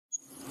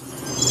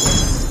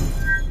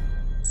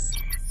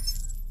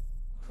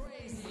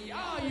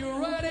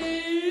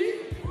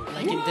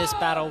this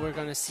battle, we're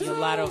going to see a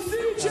lot of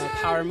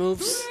power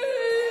moves,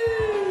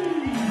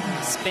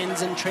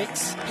 spins and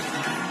tricks.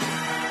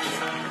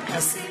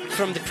 As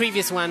from the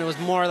previous one, it was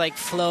more like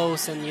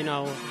flows and, you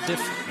know,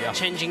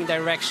 changing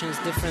directions,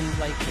 different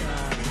like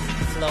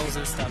flows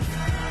and stuff.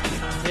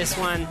 This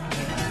one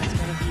is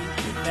going to be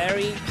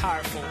very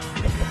powerful,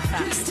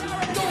 fast.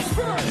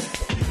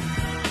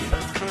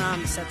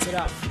 Karam sets it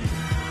up.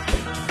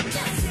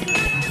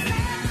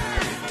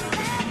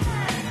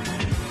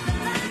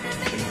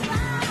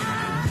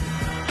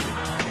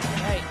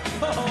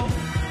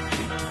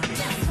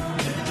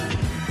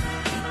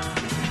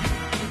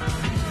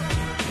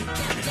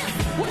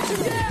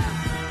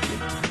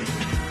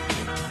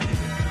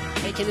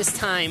 Taking his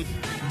time.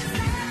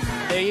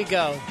 There you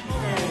go.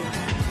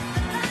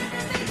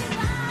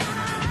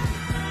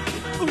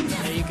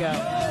 There you go.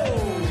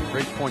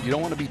 Great point. You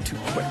don't want to be too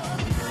quick.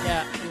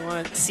 Yeah, you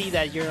want to see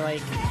that you're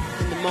like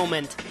in the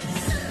moment.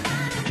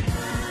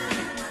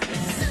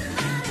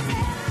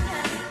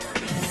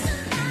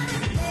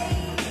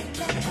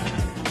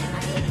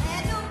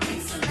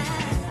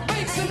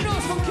 Make some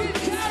noise for Kid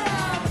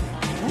Karam!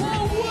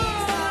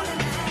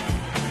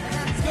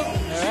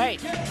 All right.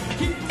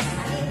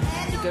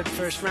 Pretty good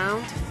first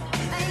round.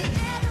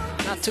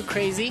 Not too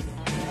crazy.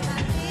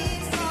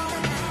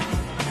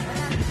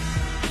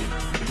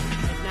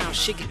 Right now,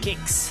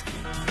 Shigekix.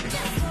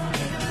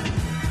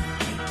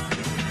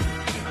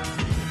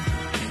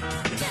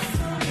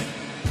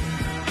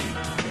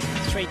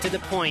 Straight to the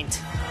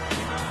point.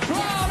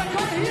 Crowd, I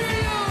can't hear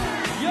you!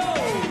 Yo!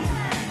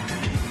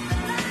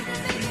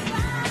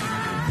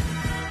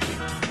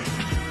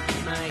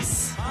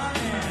 Nice.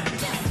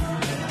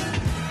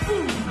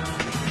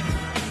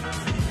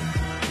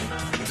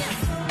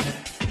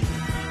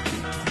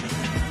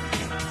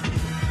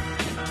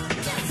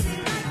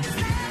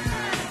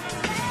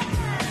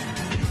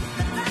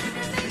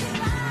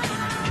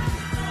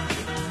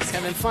 He's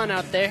having fun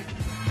out there.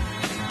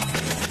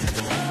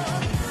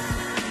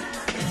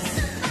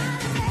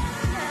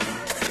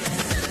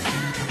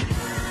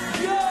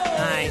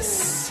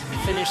 Nice.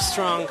 Finish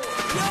strong.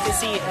 You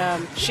see,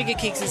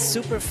 Shigekix is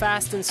super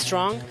fast and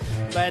strong,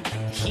 but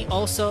he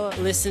also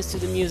listens to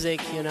the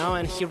music, you know,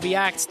 and he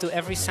reacts to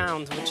every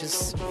sound, which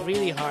is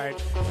really hard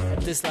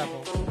at this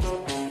level.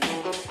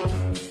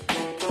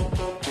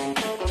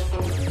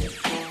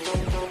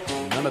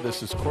 None of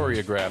this is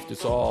choreographed.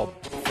 It's all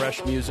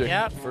fresh music,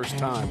 first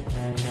time.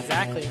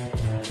 Exactly.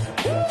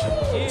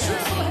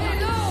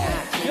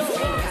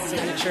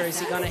 Signature, is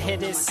he gonna hit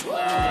this?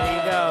 There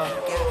you go.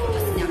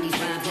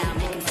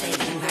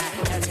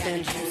 That's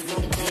been.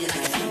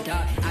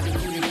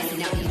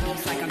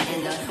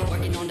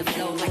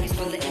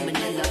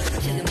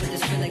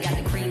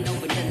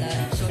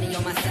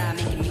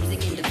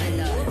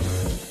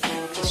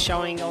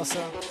 Showing also.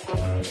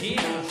 He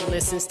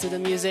listens to the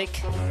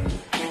music.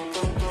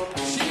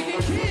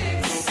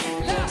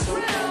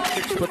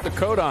 Put the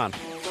coat on.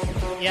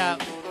 Yeah,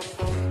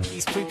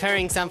 he's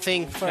preparing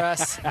something for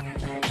us.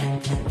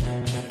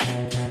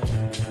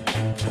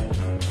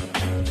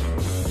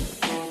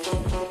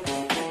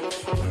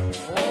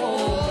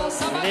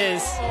 It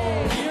is.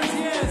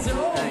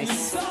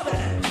 Nice.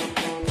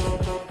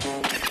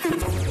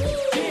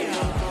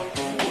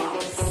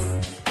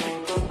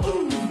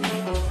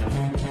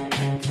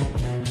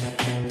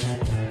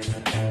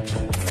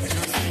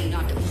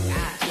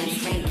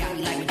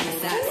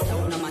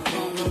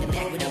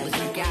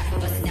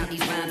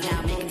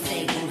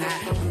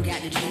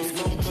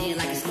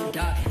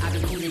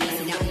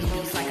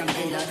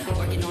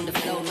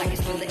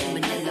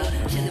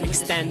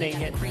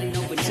 Extending it.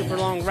 Super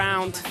long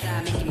round.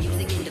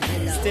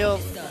 Still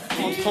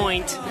on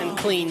point and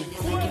clean.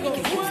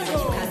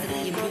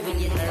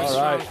 All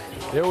right,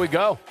 here we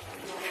go.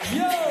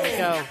 There we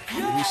go.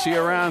 We see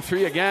around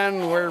 3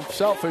 again. We're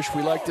selfish.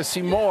 We like to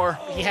see more.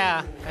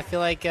 Yeah, I feel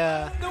like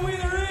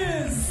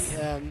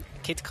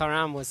Kid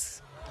Karam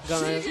was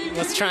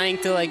trying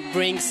to like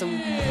bring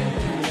some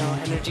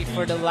energy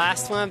for the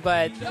last one,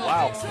 but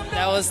wow,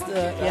 that was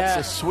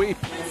that's a sweep.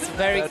 It's a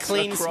very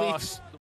clean sweep.